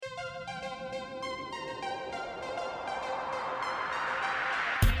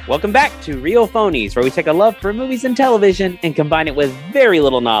Welcome back to Real Phonies, where we take a love for movies and television and combine it with very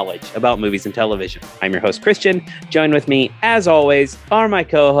little knowledge about movies and television. I'm your host, Christian. Joined with me, as always, are my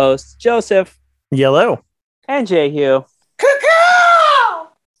co-hosts, Joseph. Yellow. And Jehu.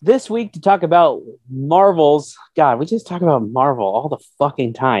 This week to talk about Marvel's... God, we just talk about Marvel all the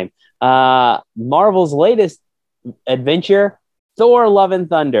fucking time. Marvel's latest adventure, Thor: Love and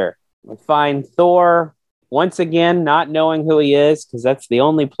Thunder. We find Thor... once again, not knowing who he is, because that's the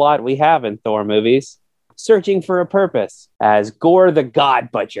only plot we have in Thor movies, searching for a purpose as Gore the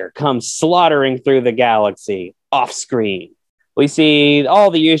God Butcher comes slaughtering through the galaxy off screen. We see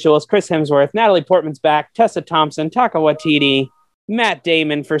all the usuals: Chris Hemsworth, Natalie Portman's back, Tessa Thompson, Taika Waititi, Matt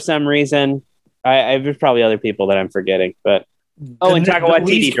Damon for some reason. There's probably other people that I'm forgetting, but and Taika Waititi,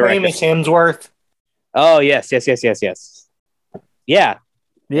 least famous Hemsworth. Oh yes. Yeah.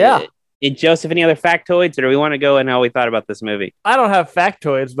 Joseph, any other factoids, or do we want to go in how we thought about this movie? I don't have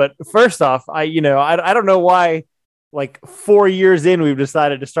factoids, but first off, I don't know why, like 4 years in, we've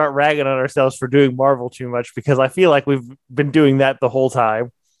decided to start ragging on ourselves for doing Marvel too much, because I feel like we've been doing that the whole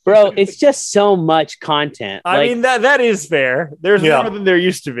time. Bro, it's just so much content. I mean, that is fair. There's more than there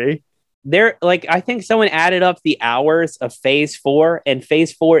used to be. I think someone added up the hours of Phase 4, and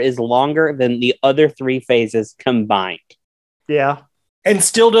Phase 4 is longer than the other three phases combined. Yeah. And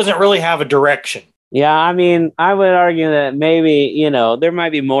still doesn't really have a direction. Yeah, I mean, I would argue that maybe, there might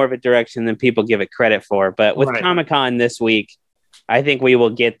be more of a direction than people give it credit for. But with Comic-Con this week, I think we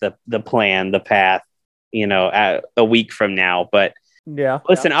will get the plan, the path, a week from now. But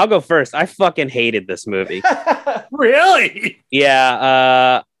listen, I'll go first. I fucking hated this movie. Really?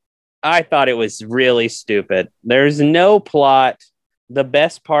 Yeah, I thought it was really stupid. There's no plot. The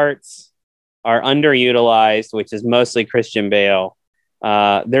best parts are underutilized, which is mostly Christian Bale.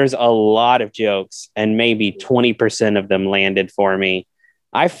 There's a lot of jokes, and maybe 20% of them landed for me.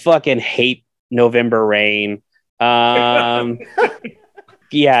 I fucking hate November Rain. This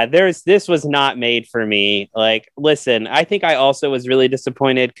was not made for me. Like, listen, I think I also was really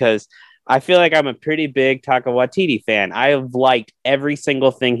disappointed because I feel like I'm a pretty big Taika Waititi fan. I have liked every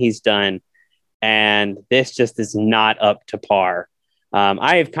single thing he's done, and this just is not up to par.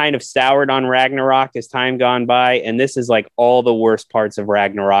 I have kind of soured on Ragnarok as time gone by, and this is like all the worst parts of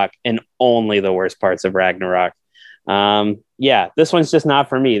Ragnarok and only the worst parts of Ragnarok. This one's just not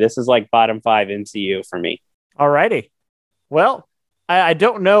for me. This is like bottom 5 MCU for me. Alrighty. Well, I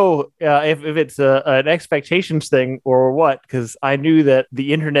don't know if it's an expectations thing or what, because I knew that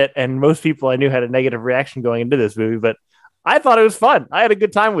the internet and most people I knew had a negative reaction going into this movie, but I thought it was fun. I had a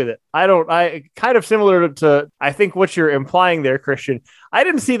good time with it. I kind of similar to, I think what you're implying there, Christian. I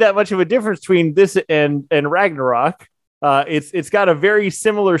didn't see that much of a difference between this and Ragnarok. It's got a very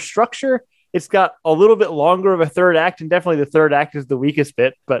similar structure. It's got a little bit longer of a third act, and definitely the third act is the weakest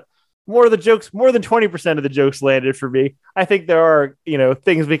bit, but more than 20% of the jokes landed for me. I think there are,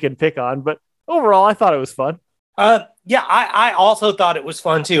 things we can pick on, but overall, I thought it was fun. I also thought it was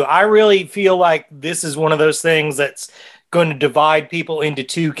fun too. I really feel like this is one of those things that's going to divide people into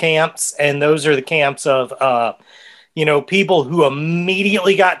two camps, and those are the camps of people who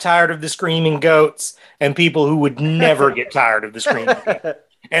immediately got tired of the screaming goats and people who would never get tired of the screaming goats.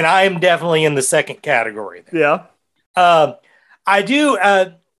 And I am definitely in the second category there. Yeah. I do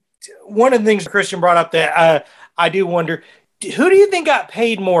one of the things Christian brought up that I do wonder, who do you think got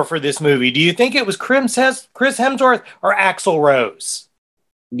paid more for this movie? Do you think it was Chris Hemsworth or Axl Rose?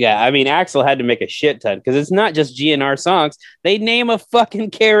 Yeah, I mean, Axl had to make a shit ton because it's not just GNR songs. They name a fucking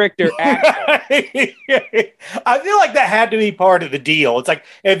character Axl. I feel like that had to be part of the deal. It's like,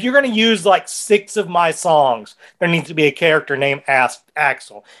 if you're going to use like 6 of my songs, there needs to be a character named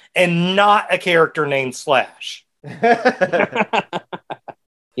Axl and not a character named Slash.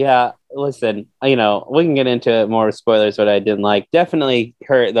 Yeah, listen, we can get into more spoilers, what I didn't like. Definitely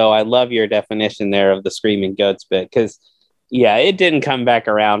hurt, though. I love your definition there of the screaming goats bit, because it didn't come back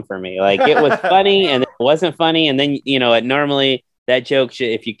around for me. Like, it was funny and it wasn't funny. And then, it normally, that joke,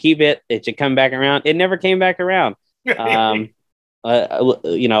 if you keep it, it should come back around. It never came back around. I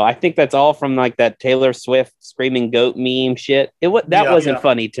think that's all from like that Taylor Swift screaming goat meme shit. That wasn't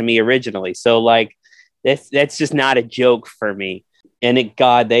funny to me originally. So like, that's just not a joke for me. And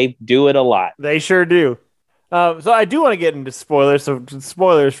they do it a lot. They sure do. So I do want to get into spoilers. So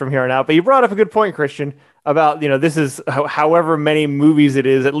spoilers from here on out. But you brought up a good point, Christian, about this is however many movies it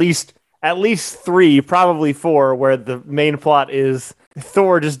is, at least 3, probably 4, where the main plot is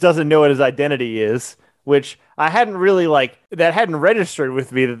Thor just doesn't know what his identity is. Which I hadn't really that hadn't registered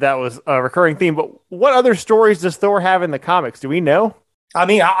with me that was a recurring theme. But what other stories does Thor have in the comics? Do we know? I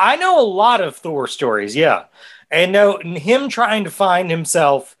mean, I know a lot of Thor stories, yeah. And no, him trying to find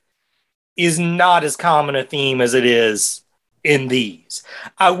himself is not as common a theme as it is in these.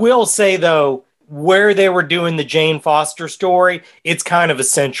 I will say, though, where they were doing the Jane Foster story, it's kind of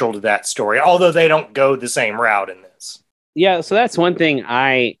essential to that story, although they don't go the same route in this. Yeah, so that's one thing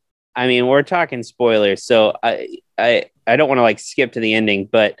I mean, we're talking spoilers, so I don't want to like skip to the ending,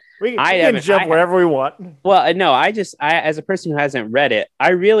 but We can jump wherever we want. Well, no, I as a person who hasn't read it, I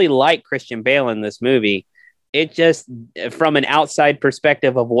really like Christian Bale in this movie. It just, from an outside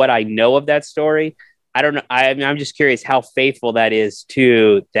perspective of what I know of that story, I don't know. I'm just curious how faithful that is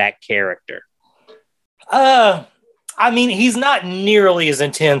to that character. I mean, he's not nearly as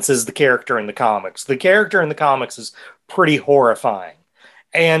intense as the character in the comics. The character in the comics is pretty horrifying.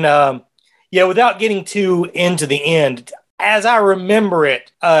 And yeah, without getting too into the end, as I remember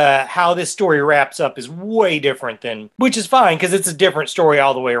it, how this story wraps up is way different than, which is fine because it's a different story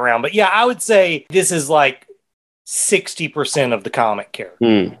all the way around. But yeah, I would say this is like 60% of the comic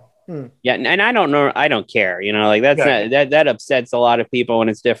character. Yeah, and I don't know, I don't care. You know, like that's not, that upsets a lot of people when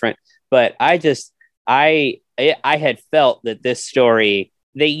it's different. But I had felt that this story,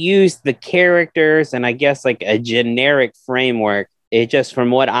 they used the characters and I guess like a generic framework. It just,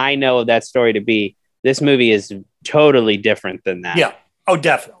 from what I know of that story to be, this movie is totally different than that. Yeah. Oh,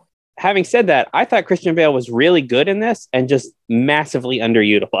 definitely. Having said that, I thought Christian Bale was really good in this and just massively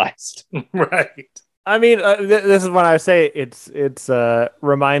underutilized. Right. I mean, this is when I say it's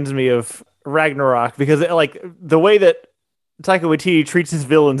reminds me of Ragnarok, because like the way that Taika Waititi treats his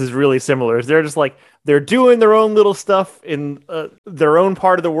villains is really similar. They're just like, they're doing their own little stuff in their own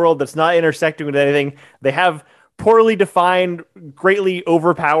part of the world that's not intersecting with anything. They have poorly defined, greatly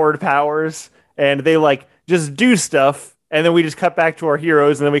overpowered powers, and they like just do stuff. And then we just cut back to our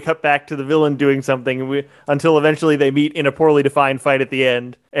heroes, and then we cut back to the villain doing something, until eventually they meet in a poorly defined fight at the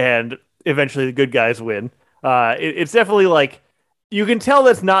end, and eventually the good guys win. It's definitely like, you can tell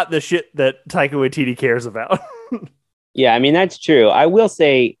that's not the shit that Taika Waititi cares about. Yeah, I mean, that's true. I will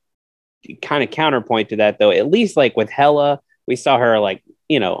say, kind of counterpoint to that, though, at least like with Hela, we saw her like,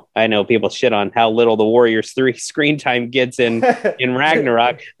 you know, I know people shit on how little the Warriors 3 screen time gets in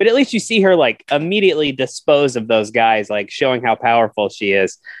Ragnarok, but at least you see her like immediately dispose of those guys, like showing how powerful she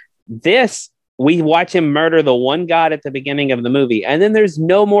is. This, we watch him murder the one god at the beginning of the movie, and then there's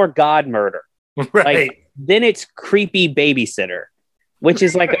no more god murder. Right. Like, then it's creepy babysitter, which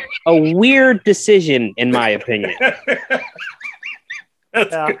is like a weird decision, in my opinion.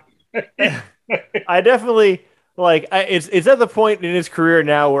 I definitely like. It's at the point in his career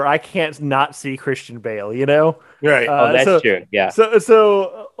now where I can't not see Christian Bale. You know, right? That's true. Yeah.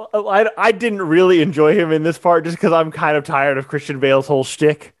 So I didn't really enjoy him in this part just because I'm kind of tired of Christian Bale's whole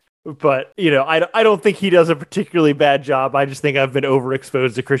shtick. But you know, I don't think he does a particularly bad job. I just think I've been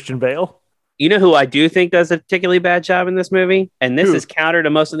overexposed to Christian Bale. You know who I do think does a particularly bad job in this movie? And this is counter to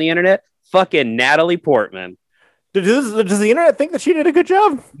most of the internet? Fucking Natalie Portman. Does the internet think that she did a good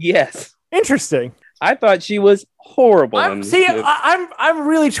job? Yes. Interesting. I thought she was horrible. I'm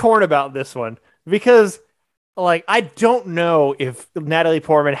really torn about this one because, like, I don't know if Natalie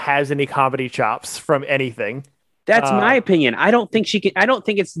Portman has any comedy chops from anything. That's my opinion. I don't think she can. I don't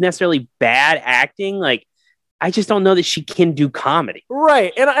think it's necessarily bad acting. Like, I just don't know that she can do comedy.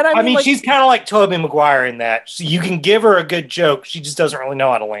 Right. And I mean, like, she's kind of like Tobey Maguire in that. So you can give her a good joke. She just doesn't really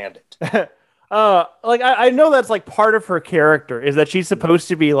know how to land it. Like, I know that's like part of her character is that she's supposed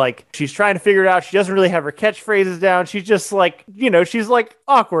to be like, she's trying to figure it out. She doesn't really have her catchphrases down. She's just like, you know, she's like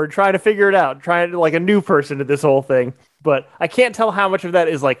awkward, trying to figure it out, trying to like a new person to this whole thing. But I can't tell how much of that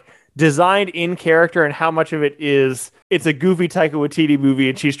is like designed in character and how much of it is, it's a goofy Taika Waititi movie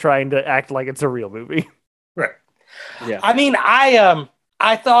and she's trying to act like it's a real movie. Right. Yeah. I mean,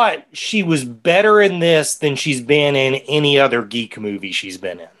 I thought she was better in this than she's been in any other geek movie she's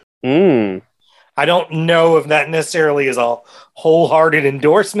been in. I don't know if that necessarily is a wholehearted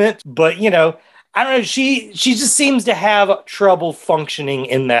endorsement, but you know, I don't know. She just seems to have trouble functioning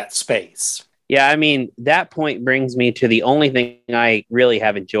in that space. Yeah, I mean, that point brings me to the only thing I really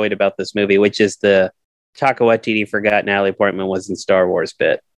have enjoyed about this movie, which is the Taika Waititi forgot Natalie Portman was in Star Wars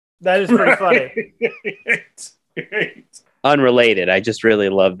bit. That is pretty funny. Unrelated. I just really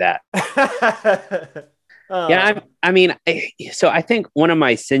love that. Yeah, I mean, so I think one of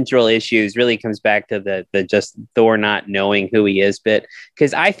my central issues really comes back to the just Thor not knowing who he is bit,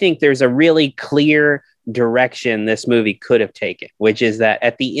 because I think there's a really clear direction this movie could have taken, which is that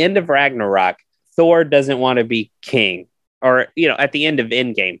at the end of Ragnarok, Thor doesn't want to be king, or, you know, at the end of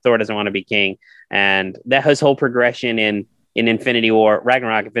Endgame, Thor doesn't want to be king, and that his whole progression in Infinity War,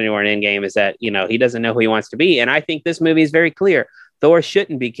 Ragnarok, Infinity War, and Endgame is that, you know, he doesn't know who he wants to be, and I think this movie is very clear. Thor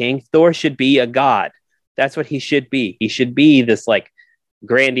shouldn't be king. Thor should be a god. That's what he should be. He should be this like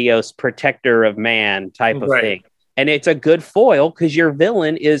grandiose protector of man type of thing. And it's a good foil because your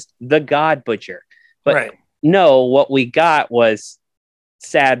villain is the God Butcher. But no, what we got was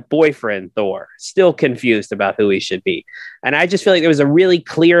sad boyfriend Thor, still confused about who he should be. And I just feel like there was a really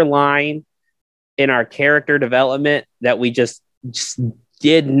clear line in our character development that we just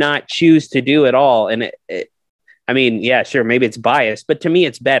did not choose to do at all. And I mean, yeah, sure, maybe it's biased, but to me,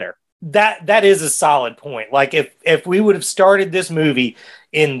 it's better. That is a solid point. Like if we would have started this movie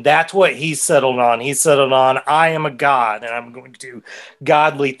and that's what he settled on, I am a god and I'm going to do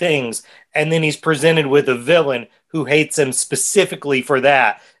godly things. And then he's presented with a villain who hates him specifically for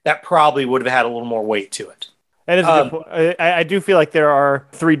that. That probably would have had a little more weight to it. And it's a good point. I do feel like there are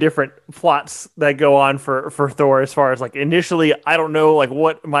 3 different plots that go on for Thor as far as like initially, I don't know like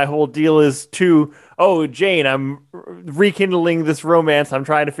what my whole deal is to, oh, Jane, I'm rekindling this romance. I'm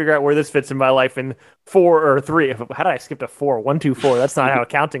trying to figure out where this fits in my life in 4 or 3. How did I skip to 4? 1, 2, 4. That's not how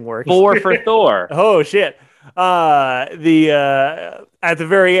accounting works. 4 for Thor. Oh, shit. At the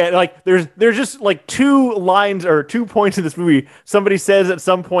very end, like there's just like 2 lines or 2 points in this movie. Somebody says at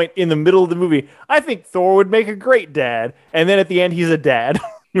some point in the middle of the movie, I think Thor would make a great dad. And then at the end, he's a dad.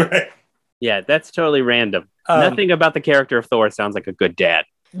 Right. Yeah, that's totally random. Nothing about the character of Thor sounds like a good dad.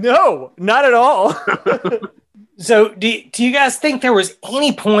 No, not at all. So do you guys think there was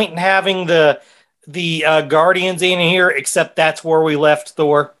any point in having the Guardians in here except that's where we left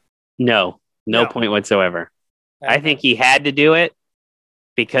Thor? No point whatsoever. I think he had to do it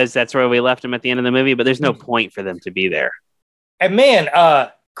because that's where we left him at the end of the movie, but there's no point for them to be there. And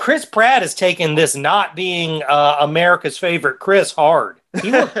man, Chris Pratt has taken this not being America's favorite Chris hard. He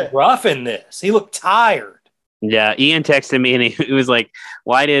looked rough in this. He looked tired. Yeah, Ian texted me and he was like,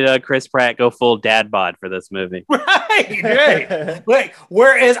 why did Chris Pratt go full dad bod for this movie? Right. Like,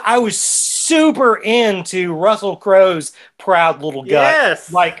 whereas I was super into Russell Crowe's proud little gut.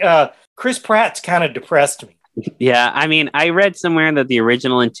 Yes. Like, Chris Pratt's kind of depressed me. Yeah, I mean, I read somewhere that the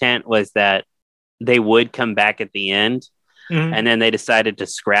original intent was that they would come back at the end, and then they decided to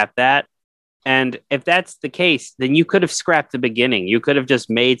scrap that. And if that's the case, then you could have scrapped the beginning. You could have just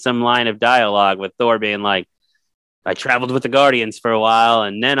made some line of dialogue with Thor being like, I traveled with the Guardians for a while,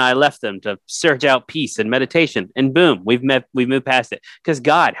 and then I left them to search out peace and meditation. And boom, we've moved past it. Because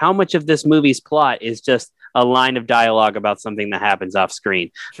God, how much of this movie's plot is just a line of dialogue about something that happens off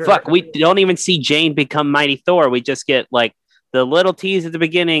screen? Sure. Fuck, we don't even see Jane become Mighty Thor. We just get like the little tease at the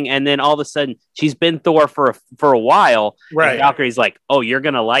beginning, and then all of a sudden she's been Thor for a while. Right. And Valkyrie's like, oh, you're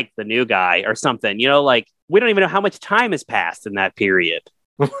gonna like the new guy or something. You know, like we don't even know how much time has passed in that period.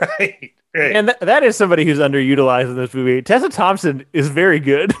 Right. And that is somebody who's underutilized in this movie. Tessa Thompson is very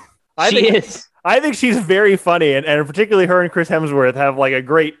good. I think she's very funny, and particularly her and Chris Hemsworth have like a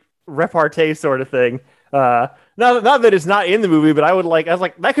great repartee sort of thing. Not that it's not in the movie, but I was like,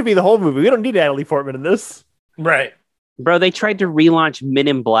 that could be the whole movie. We don't need Natalie Portman in this. Right. Bro, they tried to relaunch Men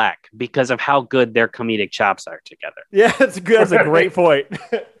in Black because of how good their comedic chops are together. Yeah, that's good. That's a great point.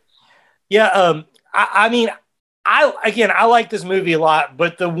 Yeah, I mean, I like this movie a lot,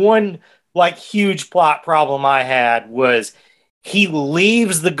 but the one like huge plot problem I had was he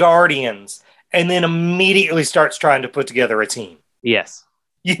leaves the Guardians and then immediately starts trying to put together a team. Yes.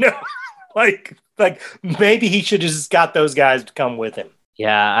 You know, like maybe he should have just got those guys to come with him.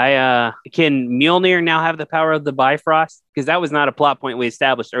 Yeah, can Mjolnir now have the power of the Bifrost? Because that was not a plot point we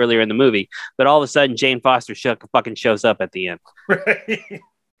established earlier in the movie. But all of a sudden, Jane Foster fucking shows up at the end. Right.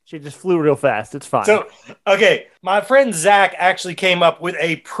 She just flew real fast. It's fine. So, okay, my friend Zach actually came up with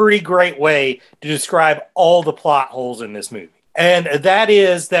a pretty great way to describe all the plot holes in this movie. And that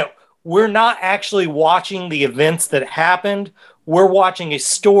is that we're not actually watching the events that happened. We're watching a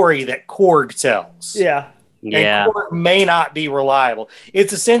story that Korg tells. Yeah. Yeah. And Korg may not be reliable.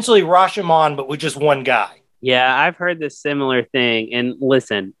 It's essentially Rashomon, but with just one guy. Yeah, I've heard this similar thing. And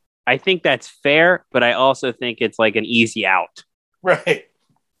listen, I think that's fair, but I also think it's like an easy out. Right.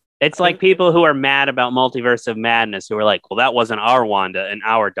 It's like people who are mad about Multiverse of Madness who are like, well, that wasn't our Wanda and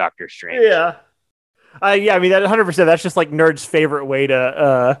our Doctor Strange. Yeah. Yeah, I mean, that 100%, that's just like nerds' favorite way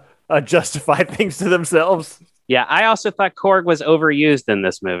to justify things to themselves. Yeah, I also thought Korg was overused in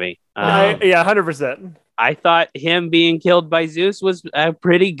this movie. Yeah, 100%. I thought him being killed by Zeus was a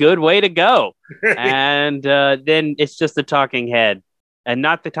pretty good way to go. And then it's just a talking head. And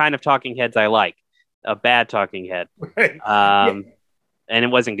not the kind of talking heads I like. A bad talking head. Right. And it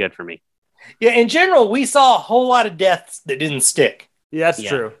wasn't good for me. Yeah, in general, we saw a whole lot of deaths that didn't stick. Yeah, that's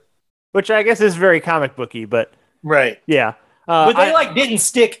true. Which I guess is very comic booky, but... Right. Yeah. But they didn't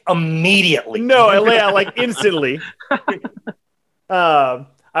stick immediately. No, like instantly.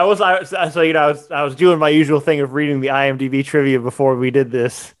 I was doing my usual thing of reading the IMDb trivia before we did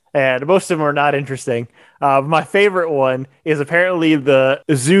this, and most of them are not interesting. My favorite one is apparently the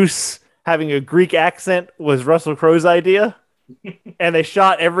Zeus having a Greek accent was Russell Crowe's idea, and they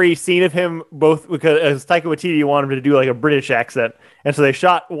shot every scene of him both because Taika Waititi wanted him to do like a British accent, and so they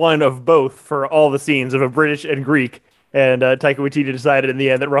shot one of both for all the scenes of a British and Greek. And Taika Waititi decided in the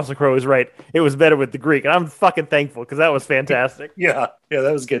end that Russell Crowe was right. It was better with the Greek, and I'm fucking thankful because that was fantastic. Yeah,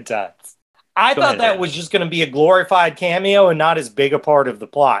 that was good times. I thought that was just going to be a glorified cameo and not as big a part of the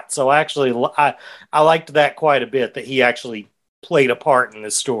plot. So actually, I liked that quite a bit, that he actually played a part in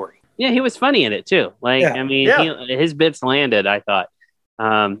this story. Yeah, he was funny in it too. Like, I mean, his bits landed, I thought.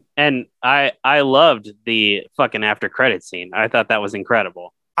 And I loved the fucking after credit scene. I thought that was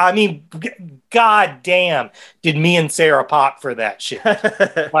incredible. I mean, god damn, did me and Sarah pop for that shit.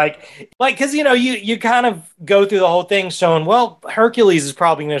 like, because, you kind of go through the whole thing showing, well, Hercules is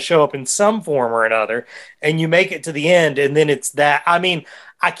probably going to show up in some form or another, and you make it to the end, and then it's that. I mean,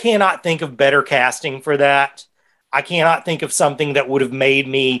 I cannot think of better casting for that. I cannot think of something that would have made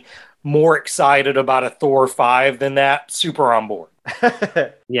me more excited about a Thor 5 than that. Super on board.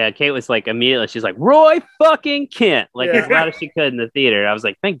 Yeah, Kate was like immediately, she's like, Roy fucking Kent, like as loud as she could in the theater. I was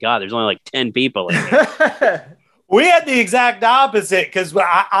like, thank God there's only like 10 people in here. We had the exact opposite, because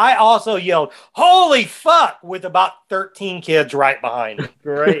I also yelled, holy fuck, with about 13 kids right behind me.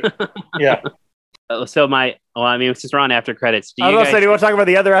 Great. Yeah. So since we're on after credits, do you want to talk about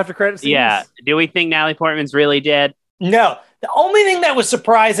the other after credits scenes? Yeah. Do we think Natalie Portman's really dead? No. The only thing that was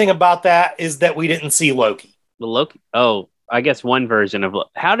surprising about that is that we didn't see Loki. Oh, I guess one version of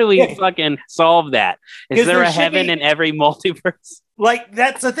how do we fucking solve that? Is there a heaven in every multiverse? Like,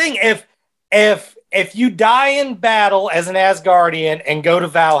 that's the thing. If you die in battle as an Asgardian and go to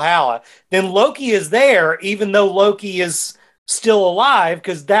Valhalla, then Loki is there, even though Loki is still alive,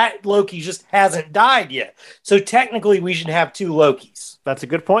 because that Loki just hasn't died yet. So technically, we should have two Lokis. That's a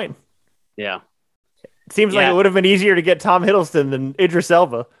good point. Yeah. It seems like it would have been easier to get Tom Hiddleston than Idris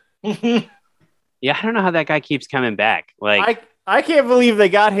Elba. Yeah, I don't know how that guy keeps coming back. Like, I can't believe they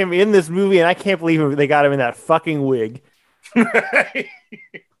got him in this movie, and I can't believe they got him in that fucking wig.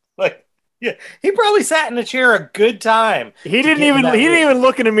 Like, yeah, he probably sat in a chair a good time. He didn't even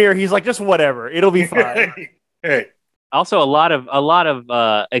look in the mirror. He's like, just whatever, it'll be fine. Hey. Also, a lot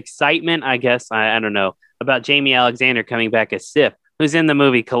of excitement, I guess. I don't know about Jamie Alexander coming back as Sif, who's in the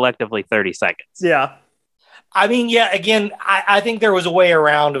movie collectively 30 seconds. Yeah. I mean, yeah, again, I think there was a way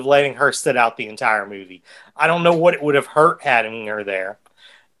around of letting her sit out the entire movie. I don't know what it would have hurt having her there.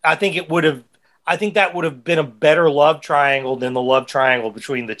 I think that would have been a better love triangle than the love triangle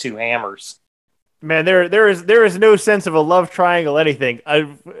between the two Hammers. Man, there is no sense of a love triangle anything.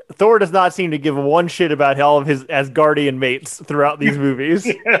 Thor does not seem to give one shit about all of his Asgardian mates throughout these movies.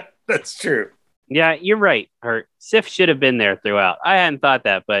 Yeah, that's true. Yeah, you're right. Sif should have been there throughout. I hadn't thought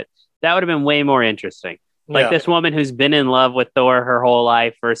that, but that would have been way more interesting. Like this woman who's been in love with Thor her whole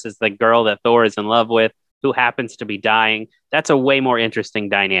life versus the girl that Thor is in love with who happens to be dying. That's a way more interesting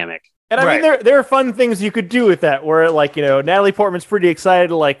dynamic. And I mean, there are fun things you could do with that where, like, Natalie Portman's pretty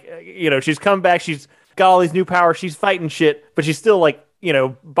excited. Like, she's come back. She's got all these new powers. She's fighting shit, but she's still, like,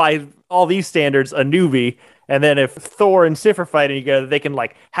 by all these standards, a newbie. And then if Thor and Sif are fighting together, they can,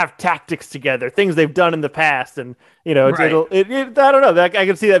 like, have tactics together, things they've done in the past. And, I don't know. I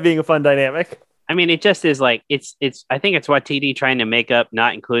can see that being a fun dynamic. I mean, it just is like, I think it's Waititi trying to make up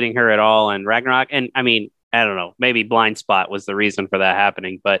not including her at all in Ragnarok. And I mean, I don't know, maybe Blind Spot was the reason for that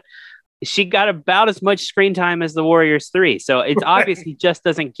happening, but she got about as much screen time as the Warriors 3. So it's obvious he just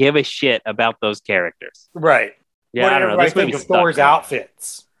doesn't give a shit about those characters. Right. Yeah, I don't know. This think of Thor's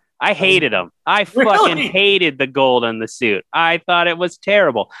outfits. I hated them. I fucking hated the gold on the suit. I thought it was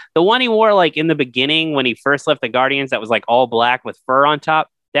terrible. The one he wore like in the beginning when he first left the Guardians that was like all black with fur on top.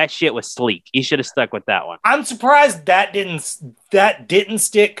 That shit was sleek. He should have stuck with that one. I'm surprised that didn't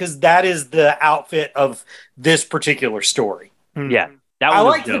stick, because that is the outfit of this particular story. Yeah. I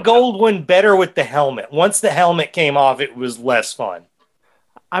liked the gold one better with the helmet. Once the helmet came off, it was less fun.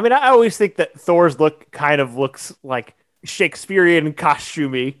 I mean, I always think that Thor's look kind of looks like Shakespearean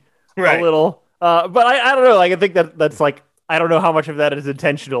costumey a little. But I don't know. Like, I think that's like, I don't know how much of that is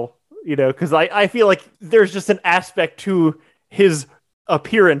intentional, because I feel like there's just an aspect to his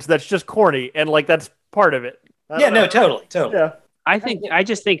appearance that's just corny, and like that's part of it. Totally. Yeah. I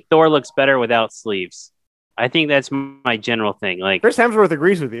just think Thor looks better without sleeves. I think that's my general thing. Like, Chris Hemsworth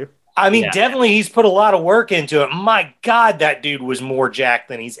agrees with you. I mean, definitely he's put a lot of work into it. My God, that dude was more jacked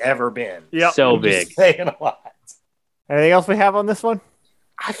than he's ever been. Yeah, so big. Saying a lot. Anything else we have on this one?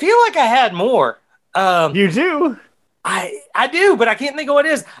 I feel like I had more. You do? I do, but I can't think of what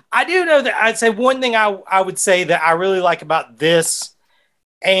it is. I do know that I'd say one thing I would say that I really like about this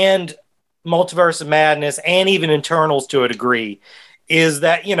and Multiverse of Madness and even Internals to a degree is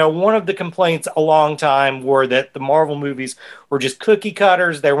that, you know, one of the complaints a long time were that the Marvel movies were just cookie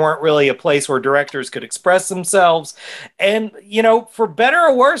cutters. There weren't really a place where directors could express themselves. And, you know, for better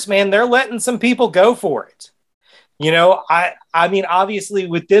or worse, man, they're letting some people go for it. You know, I mean, obviously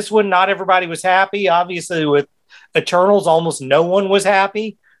with this one, not everybody was happy. Obviously with Eternals, almost no one was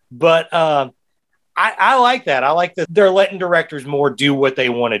happy. But I like that. I like that they're letting directors more do what they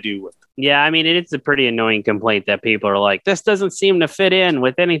want to do with it. Yeah, I mean, it's a pretty annoying complaint that people are like, this doesn't seem to fit in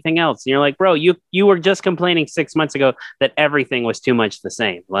with anything else. And you're like, bro, you were just complaining 6 months ago that everything was too much the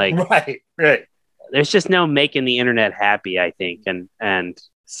same. Like, right. There's just no making the internet happy, I think. And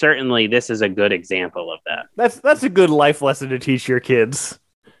certainly this is a good example of that. That's a good life lesson to teach your kids.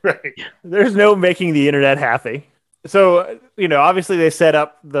 Right. There's no making the internet happy. So, you know, obviously they set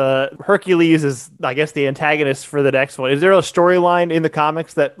up the Hercules as, I guess, the antagonist for the next one. Is there a storyline in the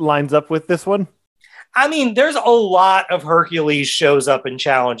comics that lines up with this one? I mean, there's a lot of Hercules shows up and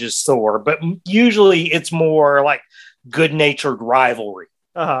challenges Thor, but usually it's more like good-natured rivalry.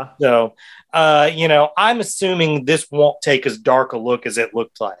 Uh-huh. So, you know, I'm assuming this won't take as dark a look as it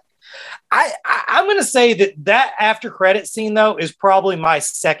looked like. I'm going to say that after credit scene, though, is probably my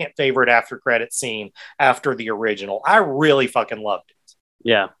second favorite after credit scene after the original. I really fucking loved it.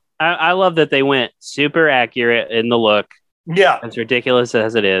 Yeah. I love that they went super accurate in the look. Yeah. As ridiculous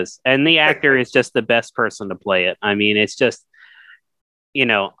as it is. And the actor is just the best person to play it. I mean, it's just, you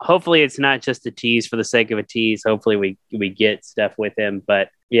know, hopefully it's not just a tease for the sake of a tease. Hopefully we get stuff with him. But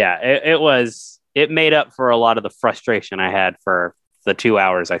yeah, it made up for a lot of the frustration I had for the 2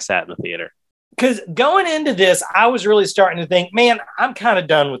 hours I sat in the theater. Because going into this, I was really starting to think, man, I'm kind of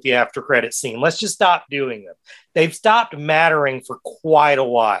done with the after credit scene. Let's just stop doing them. They've stopped mattering for quite a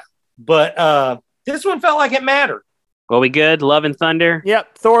while. But this one felt like it mattered. Well, we good? Love and Thunder?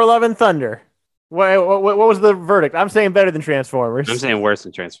 Yep, Thor, Love and Thunder. What was the verdict? I'm saying better than Transformers. I'm saying worse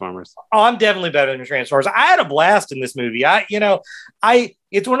than Transformers. Oh, I'm definitely better than Transformers. I had a blast in this movie.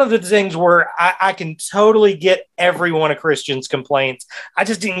 It's one of the things where I can totally get every one of Christian's complaints. I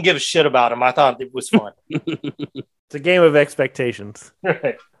just didn't give a shit about them. I thought it was fun. It's a game of expectations.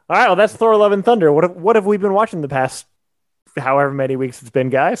 Right. All right, well, that's Thor, Love and Thunder. What have we been watching the past however many weeks it's been,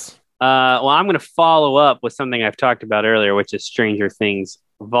 guys? Well, I'm going to follow up with something I've talked about earlier, which is Stranger Things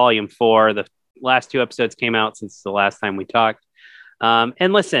Volume 4. The last 2 episodes came out since the last time we talked.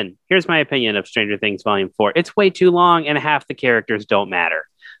 And listen, here's my opinion of Stranger Things Volume 4. It's way too long and half the characters don't matter.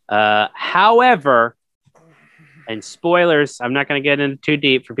 However, and spoilers, I'm not going to get into too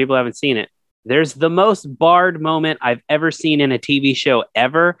deep for people who haven't seen it. There's the most barred moment I've ever seen in a TV show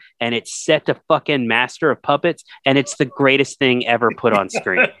ever, and it's set to fucking Master of Puppets, and it's the greatest thing ever put on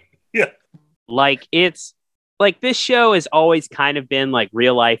screen. Yeah. Like, it's like this show has always kind of been like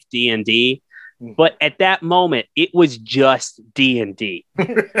real life D&D, but at that moment it was just D&D.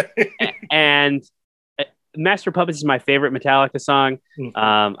 And Master of Puppets is my favorite Metallica song.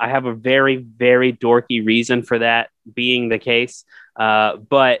 I have a very, very dorky reason for that being the case.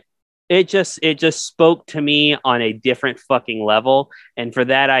 But it just spoke to me on a different fucking level. And for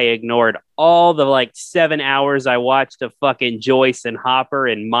that, I ignored all the like 7 hours I watched of fucking Joyce and Hopper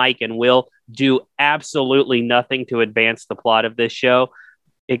and Mike and Will do absolutely nothing to advance the plot of this show.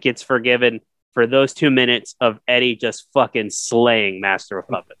 It gets forgiven for those 2 minutes of Eddie just fucking slaying Master of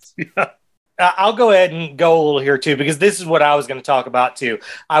Puppets. Yeah. I'll go ahead and go a little here too, because this is what I was going to talk about too.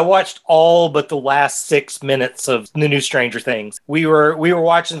 I watched all but the last 6 minutes of the new Stranger Things. We were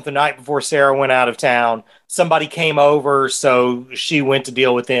watching it the night before Sarah went out of town. Somebody came over, so she went to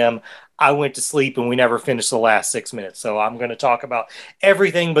deal with them. I went to sleep and we never finished the last 6 minutes. So I'm going to talk about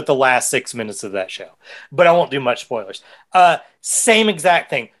everything but the last 6 minutes of that show, but I won't do much spoilers. Same exact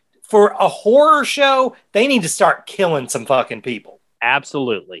thing. For a horror show, they need to start killing some fucking people.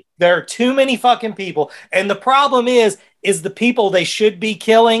 Absolutely. There are too many fucking people. And the problem is the people they should be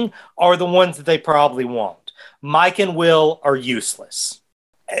killing are the ones that they probably won't. Mike and Will are useless.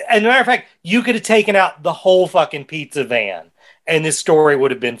 As a matter of fact, you could have taken out the whole fucking pizza van and this story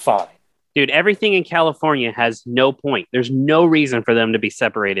would have been fine. Dude, everything in California has no point. There's no reason for them to be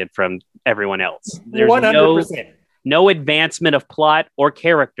separated from everyone else. There's 100%. No advancement of plot or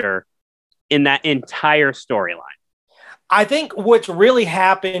character in that entire storyline. I think what's really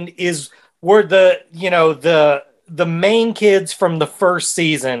happened is where the main kids from the first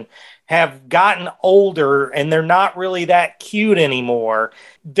season have gotten older and they're not really that cute anymore.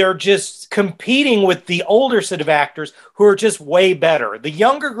 They're just competing with the older set of actors who are just way better. The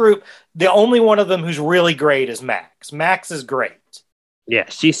younger group, the only one of them who's really great is Max. Max is great. Yeah,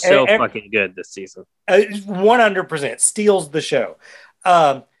 she's so fucking good this season. 100% steals the show.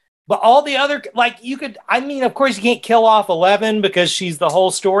 But all the other, like you could, I mean, of course you can't kill off 11 because she's the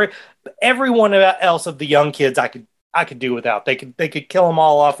whole story. But everyone else of the young kids, I could do without. They could kill them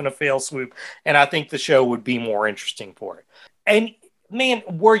all off in a fail swoop, and I think the show would be more interesting for it. And man,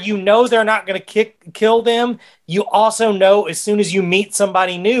 where you know they're not going to kill them, you also know as soon as you meet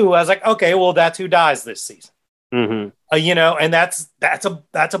somebody new, I was like, okay, well that's who dies this season. Mm-hmm. And that's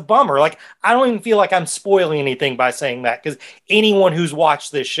a bummer. Like, I don't even feel like I'm spoiling anything by saying that because anyone who's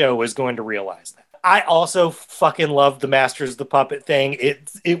watched this show is going to realize that. I also fucking loved the Masters of the Puppet thing.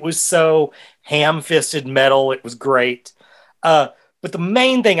 It was so ham-fisted metal. It was great. But the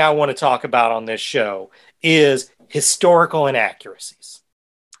main thing I want to talk about on this show is historical inaccuracies.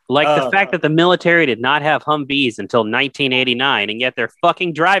 Like the fact that the military did not have Humvees until 1989, and yet they're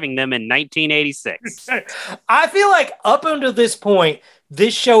fucking driving them in 1986. I feel like up until this point,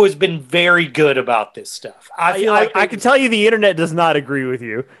 this show has been very good about this stuff. I can tell you the internet does not agree with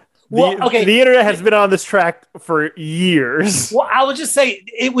you. The internet has been on this track for years. Well, I would just say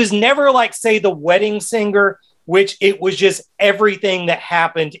it was never like, say, The Wedding Singer, which it was just everything that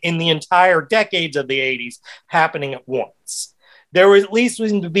happened in the entire decades of the 80s happening at once. There was at least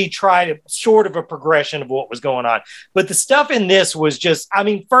to be tried sort of a progression of what was going on. But the stuff in this was just, I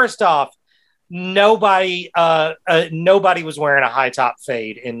mean, first off, nobody was wearing a high top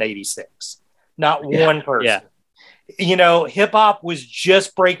fade in 86. Not one person. Yeah. You know, hip hop was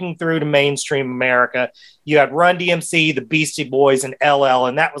just breaking through to mainstream America. You had Run DMC, the Beastie Boys, and LL,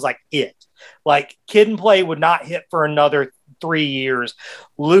 and that was like it. Like, Kid and Play would not hit for another 3 years.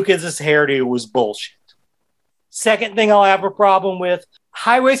 Lucas's hairdo was bullshit. Second thing I'll have a problem with,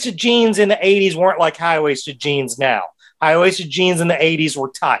 high-waisted jeans in the 80s weren't like high-waisted jeans now. High-waisted jeans in the 80s were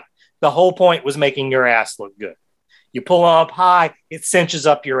tight. The whole point was making your ass look good. You pull them up high, it cinches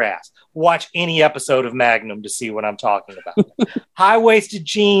up your ass. Watch any episode of Magnum to see what I'm talking about. High-waisted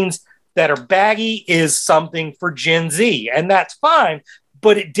jeans that are baggy is something for Gen Z, and that's fine,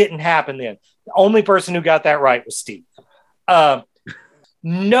 but it didn't happen then. The only person who got that right was Steve.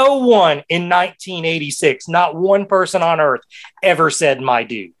 No one in 1986, not one person on earth, ever said "my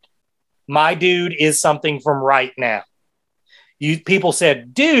dude." My dude is something from right now. People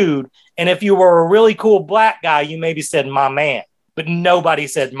said "dude," and if you were a really cool black guy, you maybe said "my man," but nobody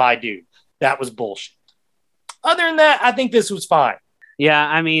said "my dude." That was bullshit. Other than that, I think this was fine. Yeah,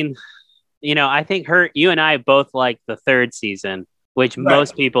 I mean, you know, I think you and I both liked the third season, which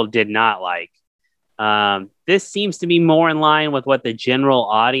most people did not like. This seems to be more in line with what the general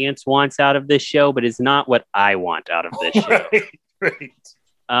audience wants out of this show, but it's not what I want out of this show. Right.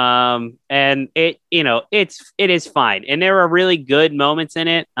 And it is fine. And there are really good moments in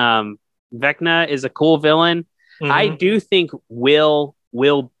it. Vecna is a cool villain. Mm-hmm. I do think Will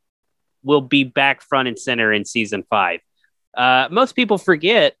be back front and center in season 5. Most people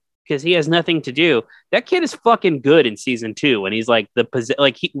forget because he has nothing to do. That kid is fucking good in season 2, and he's like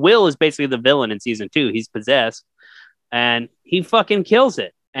Will is basically the villain in season 2. He's possessed, and he fucking kills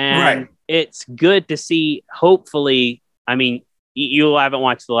it. And It's good to see. Hopefully, I mean, you haven't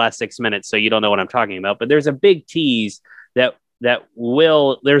watched the last 6 minutes, so you don't know what I'm talking about. But there's a big tease that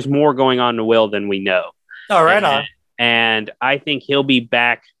Will. There's more going on to Will than we know. Oh, right on. And I think he'll be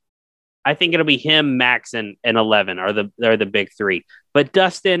back. I think it'll be him, Max, and 11 are the big 3. But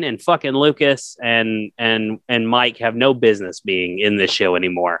Dustin and fucking Lucas and Mike have no business being in this show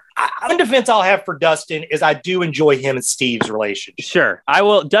anymore. One defense I'll have for Dustin is I do enjoy him and Steve's relationship. Sure, I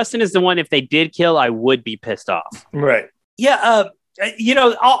will. Dustin is the one. If they did kill, I would be pissed off. Right. Yeah.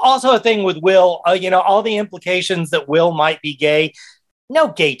 Also a thing with Will. All the implications that Will might be gay. No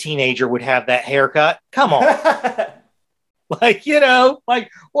gay teenager would have that haircut. Come on.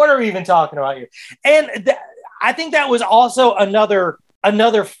 What are we even talking about here? And I think that was also another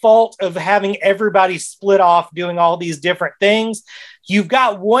fault of having everybody split off doing all these different things. You've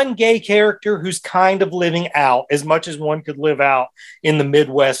got one gay character who's kind of living out as much as one could live out in the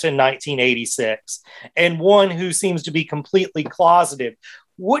Midwest in 1986, and one who seems to be completely closeted.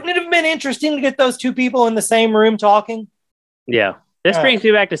 Wouldn't it have been interesting to get those two people in the same room talking? Yeah. This brings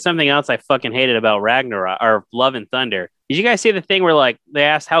me back to something else I fucking hated about Ragnarok or Love and Thunder. Did you guys see the thing where they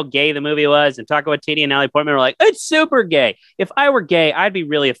asked how gay the movie was, and Taika Waititi and Natalie Portman were like, "It's super gay." If I were gay, I'd be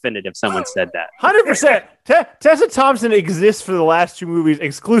really offended if someone said that. 100%. Tessa Thompson exists for the last 2 movies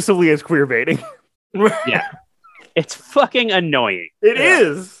exclusively as queer baiting. Yeah, it's fucking annoying. It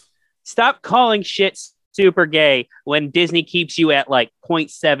is. Stop calling shit super gay when Disney keeps you at like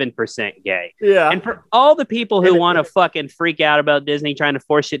 0.7% gay. Yeah. And for all the people who want to fucking freak out about Disney trying to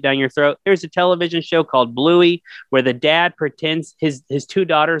force shit down your throat, there's a television show called Bluey where the dad pretends his two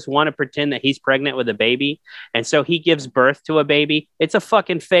daughters want to pretend that he's pregnant with a baby. And so he gives birth to a baby. It's a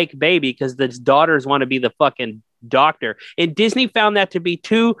fucking fake baby because the daughters want to be the fucking doctor. And Disney found that to be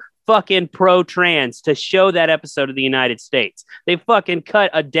too fucking pro-trans to show that episode of the United States. They fucking cut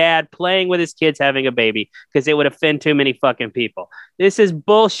a dad playing with his kids having a baby because it would offend too many fucking people. This is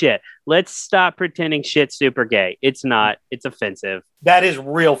bullshit. Let's stop pretending shit's super gay. It's not. It's offensive. That is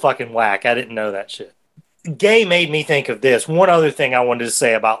real fucking whack. I didn't know that shit. Gay made me think of this. One other thing I wanted to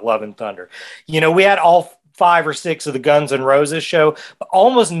say about Love and Thunder. You know, we had all 5 or 6 of the Guns N' Roses show, but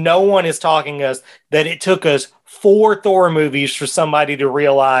almost no one is talking us that it took us 4 Thor movies for somebody to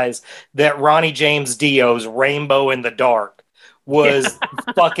realize that Ronnie James Dio's Rainbow in the Dark was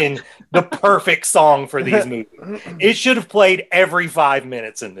fucking the perfect song for these movies. It should have played every 5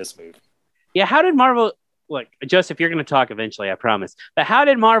 minutes in this movie. Yeah, how did Marvel... Look, Joseph, you're going to talk eventually, I promise. But how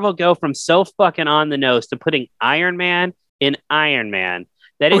did Marvel go from so fucking on the nose to putting Iron Man in Iron Man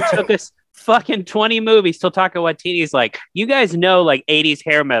that it took us fucking 20 movies till Taika Waititi's like, you guys know like 80s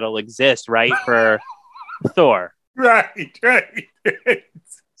hair metal exists, right? For Thor. Right.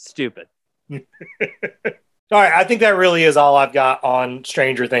 Stupid. All right, I think that really is all I've got on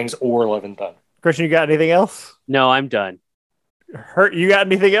Stranger Things or Love and Thunder. Christian, you got anything else? No, I'm done. You got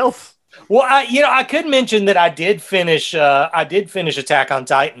anything else? Well, I could mention that I did finish Attack on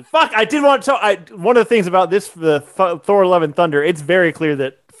Titan. Fuck, I did want to one of the things about this, Thor Love and Thunder, it's very clear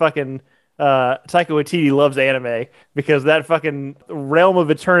that fucking Taika Waititi loves anime because that fucking Realm of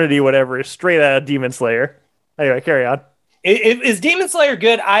Eternity, whatever, is straight out of Demon Slayer. Anyway, carry on. Is Demon Slayer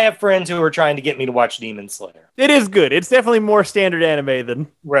good? I have friends who are trying to get me to watch Demon Slayer. It is good. It's definitely more standard anime than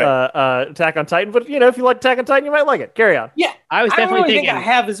Attack on Titan. But, you know, if you like Attack on Titan, you might like it. Carry on. Yeah. I was definitely don't really thinking... think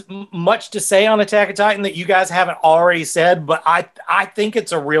I have as much to say on Attack on Titan that you guys haven't already said, but I think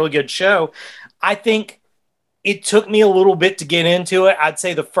it's a really good show. I think it took me a little bit to get into it. I'd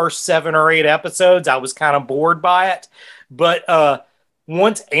say the first 7 or 8 episodes, I was kind of bored by it. But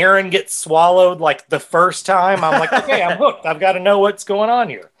once Aaron gets swallowed like the first time, I'm like, okay, I'm hooked. I've got to know what's going on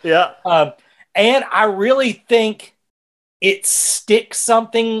here. Yeah. And I really think it sticks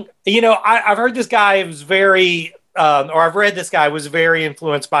something. You know, I've heard this guy was very, or I've read this guy was very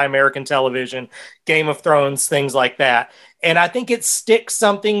influenced by American television, Game of Thrones, things like that. And I think it sticks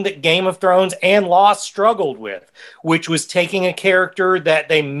something that Game of Thrones and Lost struggled with, which was taking a character that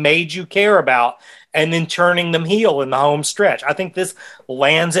they made you care about and then turning them heel in the home stretch. I think this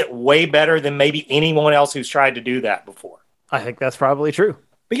lands it way better than maybe anyone else who's tried to do that before. I think that's probably true.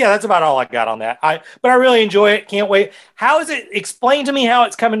 But yeah, that's about all I got on that. But I really enjoy it. Can't wait. How is it? Explain to me how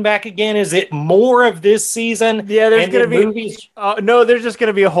it's coming back again. Is it more of this season? Yeah, there's going to be movies. No, there's just going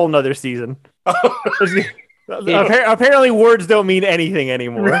to be a whole nother season. Apparently, words don't mean anything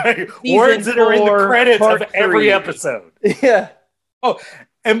anymore. Right. Words that are in the credits of every episode. Yeah. Oh,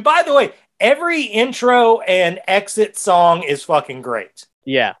 and by the way, every intro and exit song is fucking great.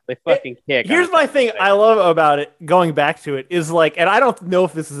 Yeah, they fucking kick. Here's my thing I love about it, going back to it, is like, and I don't know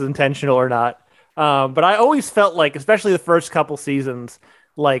if this is intentional or not, but I always felt like, especially the first couple seasons,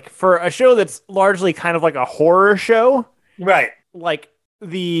 like for a show that's largely kind of like a horror show, right? Like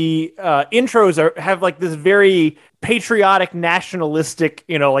the intros have like this very patriotic, nationalistic,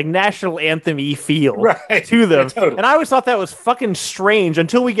 you know, like national anthem-y feel to them. Yeah, totally. And I always thought that was fucking strange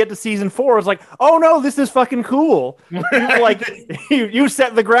until we get to season 4. It's like, oh no, this is fucking cool. Like you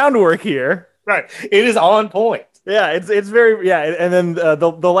set the groundwork here. Right. It is on point. Yeah, it's very, yeah. And then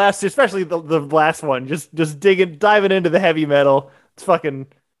the last, especially the last one, just diving into the heavy metal. It's fucking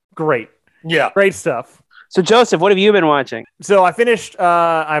great. Yeah. Great stuff. So Joseph, what have you been watching? So I finished,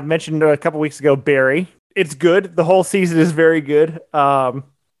 I mentioned a couple weeks ago, Barry. It's good. The whole season is very good. I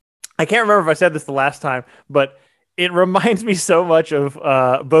can't remember if I said this the last time, but it reminds me so much of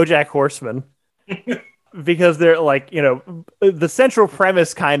BoJack Horseman because they're like, you know, the central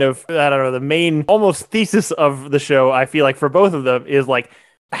premise kind of, I don't know, the main almost thesis of the show, I feel like for both of them is like,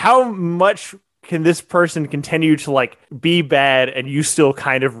 how much can this person continue to like be bad and you still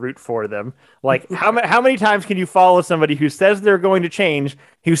kind of root for them? Like how many times can you follow somebody who says they're going to change,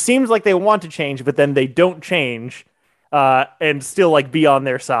 who seems like they want to change, but then they don't change, and still like be on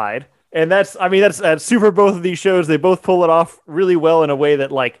their side? And that's super both of these shows. They both pull it off really well in a way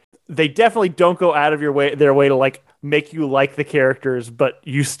that like they definitely don't go out of their way to like make you like the characters, but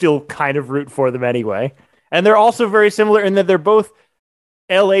you still kind of root for them anyway. And they're also very similar in that they're both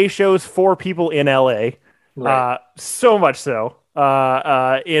LA shows for people in LA. Right. So much so.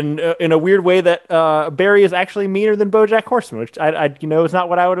 in a weird way that Barry is actually meaner than BoJack Horseman, which I is not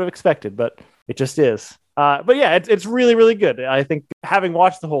what I would have expected, but it just is. But yeah, it's really, really good. I think having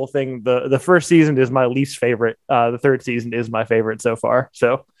watched the whole thing, the first season is my least favorite. The third season is my favorite so far.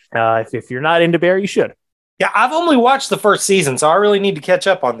 So if you're not into Barry, you should. Yeah, I've only watched the first season, so I really need to catch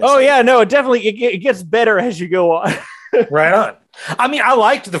up on this. Oh, yeah, no, it gets better as you go on. Right on. I mean, I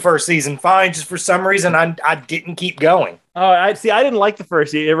liked the first season fine, just for some reason I didn't keep going. Oh, I didn't like the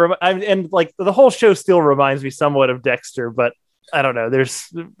first season. And like the whole show still reminds me somewhat of Dexter, but I don't know.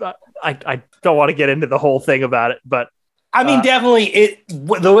 I don't want to get into the whole thing about it, but I mean, definitely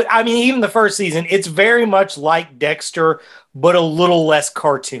even the first season, it's very much like Dexter, but a little less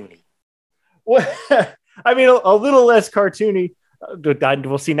cartoony. Well, I mean, a little less cartoony.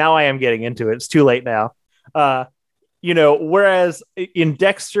 We'll see. Now I am getting into it. It's too late now. Whereas in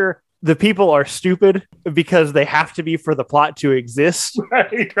Dexter, the people are stupid because they have to be for the plot to exist.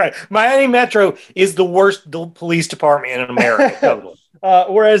 Right. Miami Metro is the worst police department in America. Totally.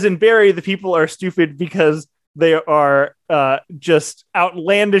 Whereas in Barry, the people are stupid because they are just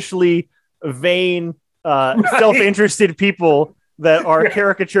outlandishly vain, self-interested people that are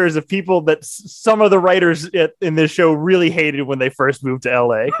caricatures of people that some of the writers in this show really hated when they first moved to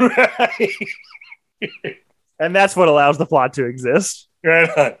LA. Right. And that's what allows the plot to exist. Right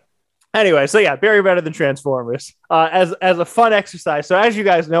on. Anyway, so yeah, Barry better than Transformers. As a fun exercise. So as you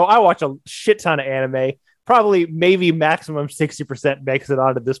guys know, I watch a shit ton of anime. Probably maybe maximum 60% makes it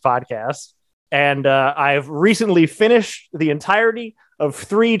onto this podcast. And I've recently finished the entirety of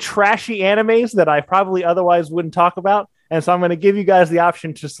 3 trashy animes that I probably otherwise wouldn't talk about. And so I'm going to give you guys the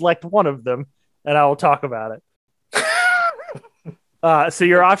option to select one of them, and I will talk about it. So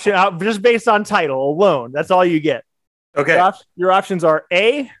your option, just based on title alone, that's all you get. Okay. Your options are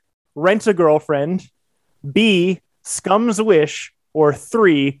A, Rent a Girlfriend, B, Scum's Wish, or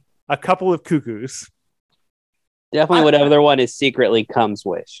 3, A Couple of Cuckoos. Definitely whatever one is secretly Cum's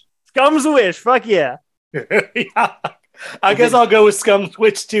Wish. Scum's Wish, fuck yeah. Yeah. I guess I'll go with Scum's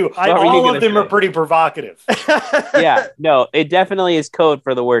Wish too. All of them are pretty provocative. Yeah, no, it definitely is code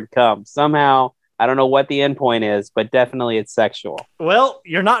for the word cum. Somehow, I don't know what the end point is, but definitely it's sexual. Well,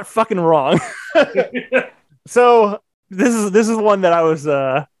 you're not fucking wrong. So this is one that I was.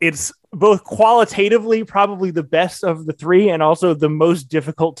 It's both qualitatively probably the best of the 3, and also the most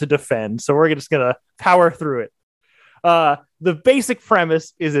difficult to defend. So we're just gonna power through it. The basic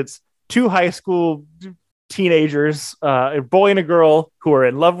premise is it's 2 high school teenagers, a boy and a girl, who are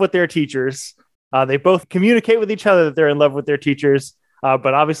in love with their teachers. They both communicate with each other that they're in love with their teachers,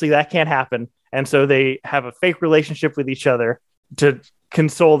 but obviously that can't happen. And so they have a fake relationship with each other to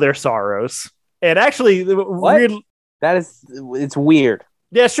console their sorrows. And actually, weird. It's weird.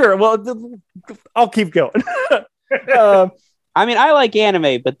 Yeah, sure. Well, I'll keep going. I mean, I like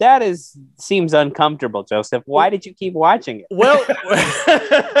anime, but seems uncomfortable, Joseph. Why did you keep watching it? Well,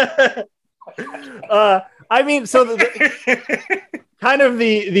 I mean, so kind of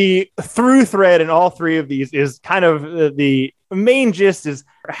the through thread in all 3 of these is kind of the main gist is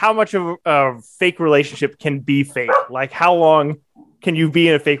how much of a fake relationship can be fake. Like, how long can you be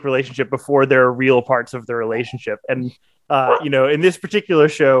in a fake relationship before there are real parts of the relationship? And, in this particular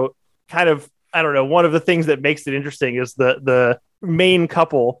show, kind of, I don't know, one of the things that makes it interesting is the main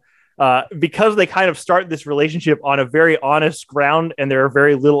couple, because they kind of start this relationship on a very honest ground and there are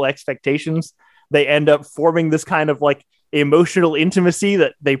very little expectations. They end up forming this kind of like emotional intimacy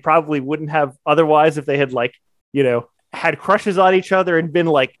that they probably wouldn't have otherwise if they had had crushes on each other and been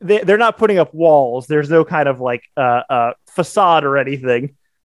like, they're not putting up walls. There's no kind of like facade or anything,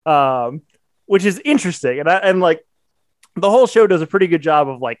 which is interesting. And like the whole show does a pretty good job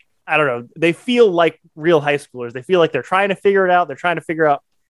of like, I don't know, they feel like real high schoolers. They feel like they're trying to figure it out. They're trying to figure out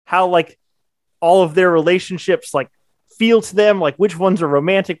how like all of their relationships like feel to them, like which ones are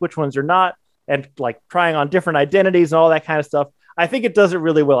romantic, which ones are not, and like trying on different identities and all that kind of stuff. I think it does it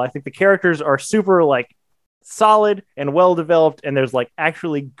really well. I think the characters are super like solid and well developed, and there's like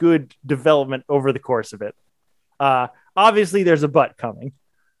actually good development over the course of it. Obviously there's a butt coming.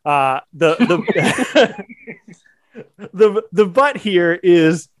 The the butt here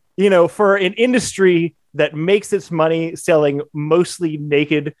is, for an industry that makes its money selling mostly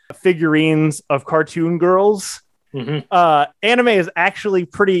naked figurines of cartoon girls. Mm-hmm. Anime is actually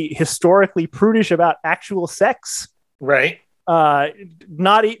historically prudish about actual sex. Right.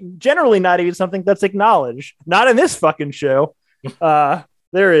 Generally not even something that's acknowledged. Not in this fucking show.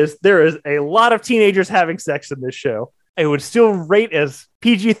 There is a lot of teenagers having sex in this show. It would still rate as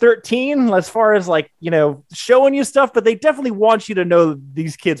PG-13 as far as like, showing you stuff, but they definitely want you to know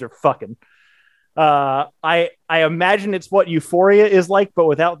these kids are fucking. I imagine it's what Euphoria is like, but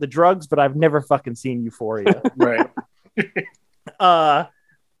without the drugs. But I've never fucking seen Euphoria. Right.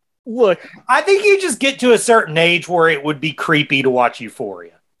 Look, I think you just get to a certain age where it would be creepy to watch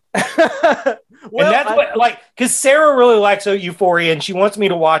Euphoria. well, and that's what, like, because Sarah really likes Euphoria and she wants me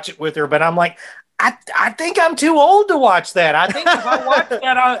to watch it with her, but I'm like, I think I'm too old to watch that. I think if I watch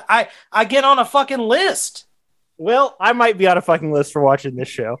that, I get on a fucking list. Well, I might be on a fucking list for watching this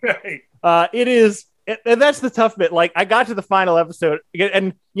show. Right. It is, and that's the tough bit. Like, I got to the final episode,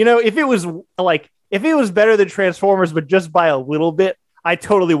 and you know, if it was better than Transformers, but just by a little bit, I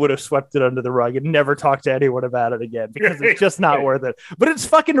totally would have swept it under the rug and never talked to anyone about it again because it's just not worth it. But it's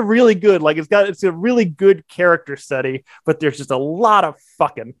fucking really good. Like, it's a really good character study, but there's just a lot of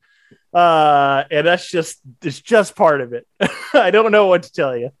fucking. And it's just part of it. I don't know what to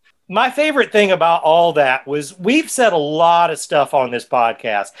tell you. My favorite thing about all that was we've said a lot of stuff on this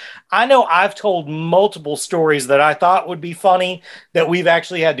podcast. I know I've told multiple stories that I thought would be funny that we've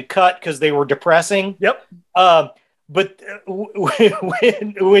actually had to cut because they were depressing. Yep. But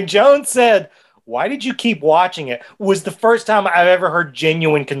when Joan said, "Why did you keep watching it?" was the first time I've ever heard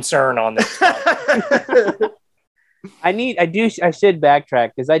genuine concern on this. I should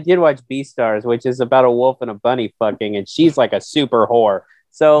backtrack because I did watch Beastars, which is about a wolf and a bunny fucking, and she's like a super whore.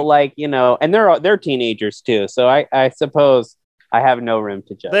 So, like, you know, and they're teenagers too. So I suppose I have no room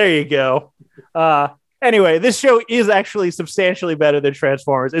to judge. There you go. Anyway, this show is actually substantially better than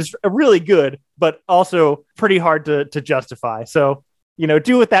Transformers. It's really good, but also pretty hard to justify. So, you know,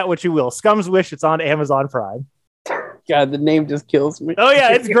 do with that what you will. Scum's Wish, it's on Amazon Prime. God, the name just kills me. Oh,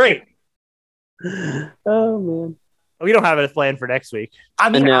 yeah, it's great. Oh, man. We don't have it planned for next week. I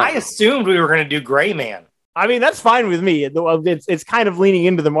mean, I assumed we were going to do Gray Man. I mean, that's fine with me. It's kind of leaning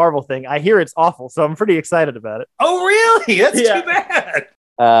into the Marvel thing. I hear it's awful, so I'm pretty excited about it. Oh, really? That's too bad.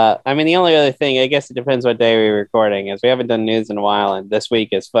 I mean, the only other thing, I guess it depends what day we're recording, is we haven't done news in a while, and this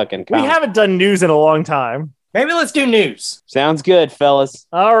week is fucking comic. We haven't done news in a long time. Maybe let's do news. Sounds good, fellas.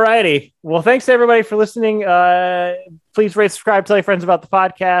 All righty. Well, thanks everybody for listening. Please rate, subscribe, tell your friends about the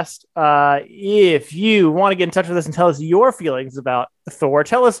podcast. If you want to get in touch with us and tell us your feelings about Thor,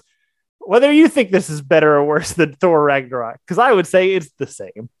 tell us whether you think this is better or worse than Thor Ragnarok, because I would say it's the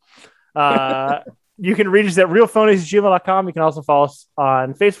same. You can reach us at realphonies@gmail.com. You can also follow us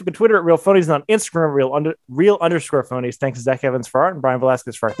on Facebook and Twitter at Real Phonies, and on Instagram, real_phonies. Thanks to Zach Evans for art and Brian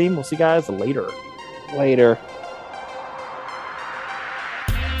Velasquez for our theme. We'll see you guys later. Later.